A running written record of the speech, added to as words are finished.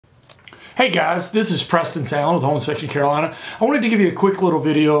Hey guys, this is Preston Salen with Home Inspection Carolina. I wanted to give you a quick little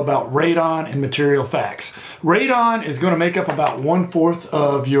video about radon and material facts. Radon is going to make up about 1/4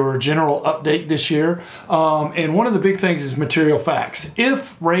 of your general update this year. And one of the big things is material facts.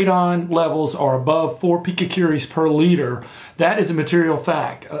 If radon levels are above 4 picocuries per liter, that is a material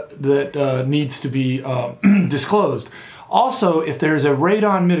fact that needs to be disclosed. Also, if there's a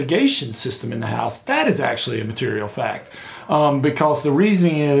radon mitigation system in the house, that is actually a material fact. Because the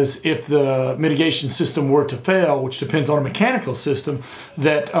reasoning is if the mitigation system were to fail, which depends on a mechanical system,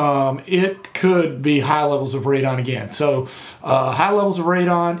 that it could be high levels of radon again. So high levels of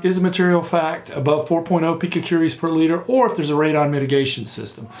radon is a material fact above 4.0 picocuries per liter, or if there's a radon mitigation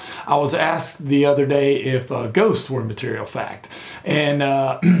system. I was asked the other day if ghosts were a material fact.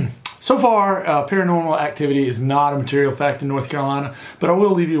 And so far, paranormal activity is not a material fact in North Carolina, but I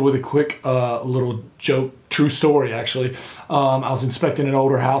will leave you with a quick little joke, true story actually. I was inspecting an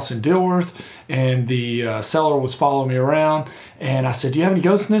older house in Dilworth, and the seller was following me around, and I said, "Do you have any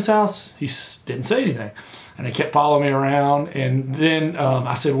ghosts in this house?" He didn't say anything, and he kept following me around, and then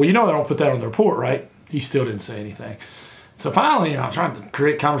I said, "Well, you know I don't put that on the report, right?" He still didn't say anything. So finally, I'm trying to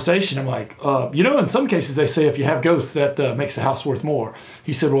create conversation. I'm like, in some cases they say if you have ghosts, that makes the house worth more.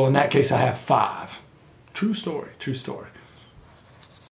 He said, "Well, in that case, I have 5. True story, true story.